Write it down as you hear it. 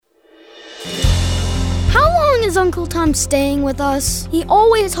is Uncle Tom staying with us? He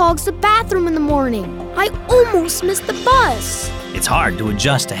always hogs the bathroom in the morning. I almost missed the bus. It's hard to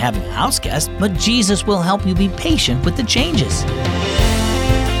adjust to having a house guest, but Jesus will help you be patient with the changes.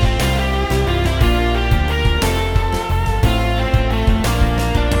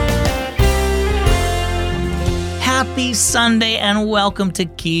 Happy Sunday and welcome to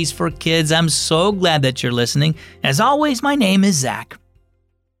Keys for Kids. I'm so glad that you're listening. As always, my name is Zach.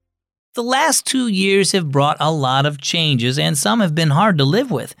 The last 2 years have brought a lot of changes, and some have been hard to live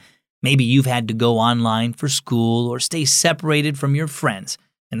with. Maybe you've had to go online for school or stay separated from your friends,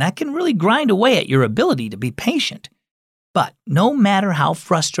 and that can really grind away at your ability to be patient. But no matter how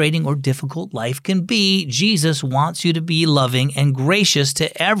frustrating or difficult life can be, Jesus wants you to be loving and gracious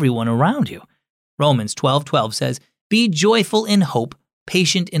to everyone around you. Romans 12:12 says, "Be joyful in hope,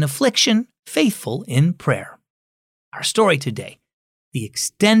 patient in affliction, faithful in prayer." Our story today, the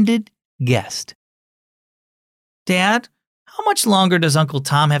extended guest. "Dad, how much longer does Uncle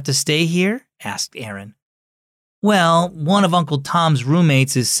Tom have to stay here?" asked Aaron. "Well, one of Uncle Tom's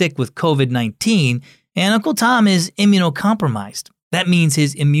roommates is sick with COVID-19, and Uncle Tom is immunocompromised. That means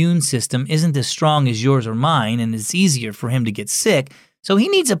his immune system isn't as strong as yours or mine, and it's easier for him to get sick, so he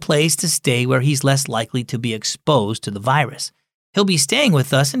needs a place to stay where he's less likely to be exposed to the virus. He'll be staying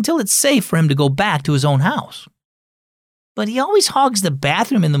with us until it's safe for him to go back to his own house." "But he always hogs the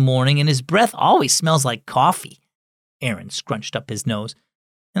bathroom in the morning and his breath always smells like coffee." Aaron scrunched up his nose.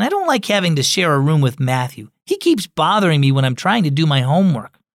 "And I don't like having to share a room with Matthew. He keeps bothering me when I'm trying to do my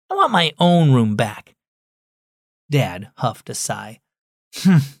homework. I want my own room back." Dad huffed a sigh.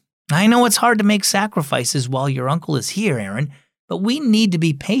 "I know it's hard to make sacrifices while your uncle is here, Aaron, but we need to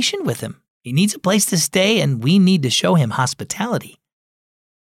be patient with him. He needs a place to stay, and we need to show him hospitality."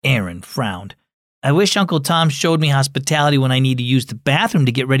 Aaron frowned. "I wish Uncle Tom showed me hospitality when I need to use the bathroom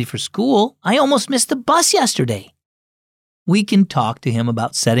to get ready for school. I almost missed the bus yesterday." "We can talk to him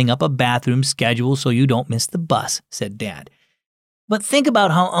about setting up a bathroom schedule so you don't miss the bus," said Dad. "But think about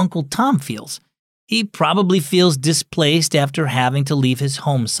how Uncle Tom feels. He probably feels displaced after having to leave his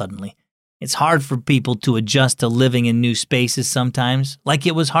home suddenly. It's hard for people to adjust to living in new spaces sometimes, like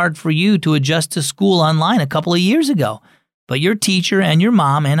it was hard for you to adjust to school online a couple of years ago. But your teacher and your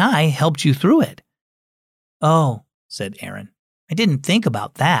mom and I helped you through it." "Oh," said Aaron, "I didn't think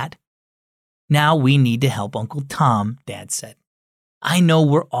about that." "Now we need to help Uncle Tom," Dad said. "I know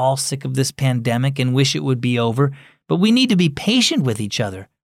we're all sick of this pandemic and wish it would be over, but we need to be patient with each other.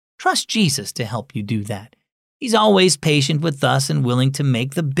 Trust Jesus to help you do that. He's always patient with us and willing to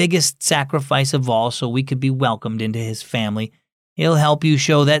make the biggest sacrifice of all so we could be welcomed into his family. He'll help you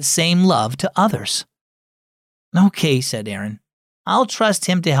show that same love to others." "Okay," said Aaron. "I'll trust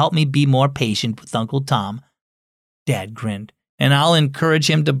him to help me be more patient with Uncle Tom." Dad grinned. "And I'll encourage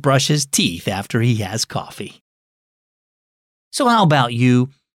him to brush his teeth after he has coffee." So how about you?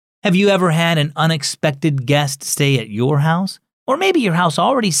 Have you ever had an unexpected guest stay at your house? Or maybe your house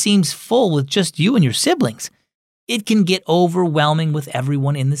already seems full with just you and your siblings. It can get overwhelming with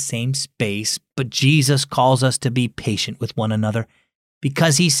everyone in the same space, but Jesus calls us to be patient with one another.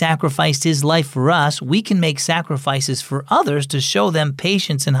 Because he sacrificed his life for us, we can make sacrifices for others to show them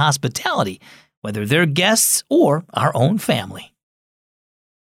patience and hospitality, whether they're guests or our own family.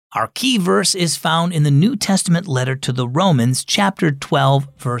 Our key verse is found in the New Testament letter to the Romans, chapter 12,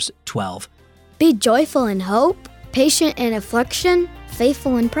 verse 12. "Be joyful in hope, patient in affliction,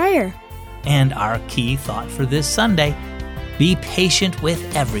 faithful in prayer." And our key thought for this Sunday, be patient with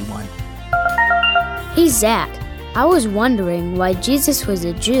everyone. Hey Zach, I was wondering why Jesus was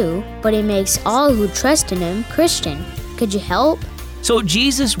a Jew, but he makes all who trust in him Christian. Could you help? So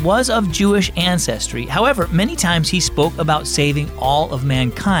Jesus was of Jewish ancestry. However, many times he spoke about saving all of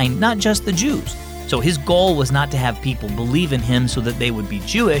mankind, not just the Jews. So his goal was not to have people believe in him so that they would be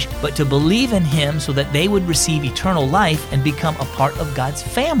Jewish, but to believe in him so that they would receive eternal life and become a part of God's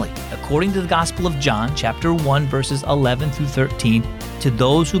family. According to the Gospel of John, chapter 1, verses 11 through 13, to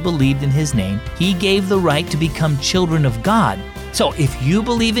those who believed in his name, he gave the right to become children of God. So if you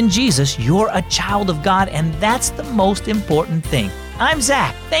believe in Jesus, you're a child of God, and that's the most important thing. I'm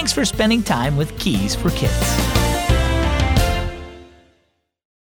Zach. Thanks for spending time with Keys for Kids.